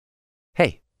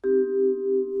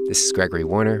This is Gregory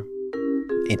Warner,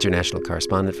 international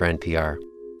correspondent for NPR.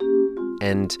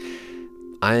 And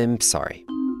I'm sorry.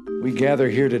 We gather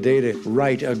here today to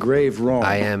right a grave wrong.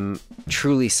 I am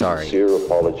truly sorry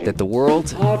apology. that the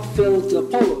world Heartfelt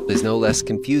apology. is no less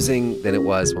confusing than it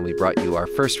was when we brought you our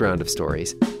first round of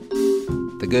stories.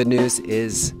 The good news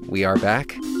is we are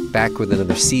back with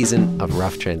another season of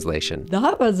Rough Translation.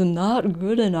 That was not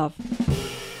good enough.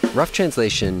 Rough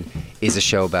Translation is a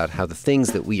show about how the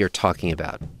things that we are talking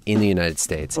about in the United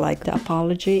States, Like the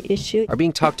apology issue. are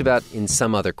being talked about in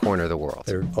some other corner of the world.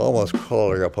 They're almost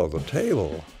crawling up on the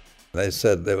table. They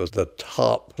said it was the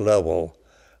top level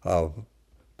of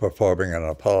performing an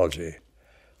apology.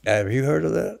 Have you heard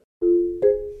of that?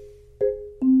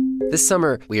 This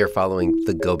summer, we are following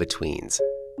the go-betweens,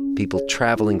 people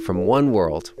traveling from one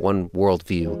world, one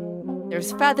worldview,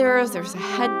 There's feathers, there's a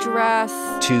headdress.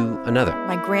 to another,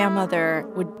 My grandmother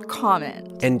would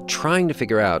comment. and trying to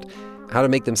figure out how to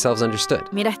make themselves understood.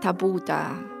 Mira esta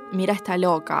puta. Mira esta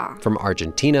loca. From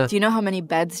Argentina Do you know how many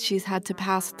beds she's had to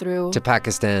pass through? to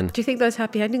Pakistan Do you think those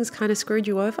happy endings kind of screwed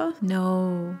you over?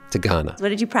 No. to Ghana. What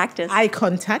did you practice? Eye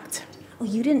contact. Oh,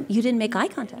 you didn't make eye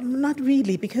contact. Not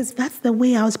really, because that's the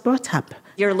way I was brought up.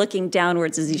 You're looking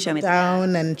downwards as you show me.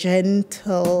 Down and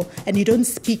gentle, and you don't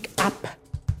speak up.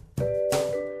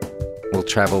 We'll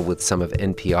travel with some of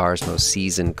NPR's most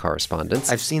seasoned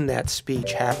correspondents I've seen that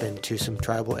speech happen to some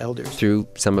tribal elders. through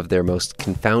some of their most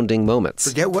confounding moments.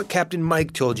 Forget what Captain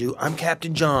Mike told you. I'm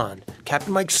Captain John.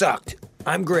 Captain Mike sucked.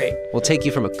 I'm great. We'll take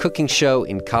you from a cooking show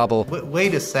in Kabul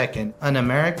Wait a second. An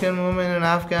American woman in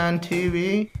Afghan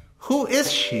TV? Who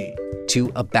is she? to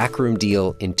a backroom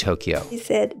deal in Tokyo. He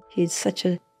said he's such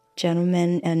a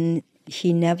gentleman and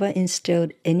he never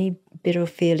instilled any bitter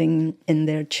feeling in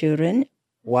their children.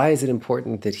 Why is it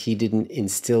important that he didn't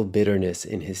instill bitterness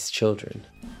in his children?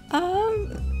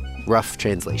 Rough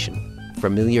Translation.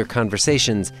 Familiar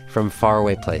conversations from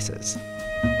faraway places.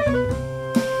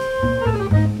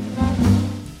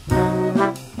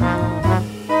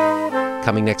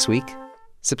 Coming next week,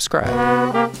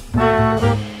 subscribe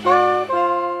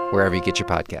wherever you get your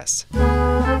podcasts.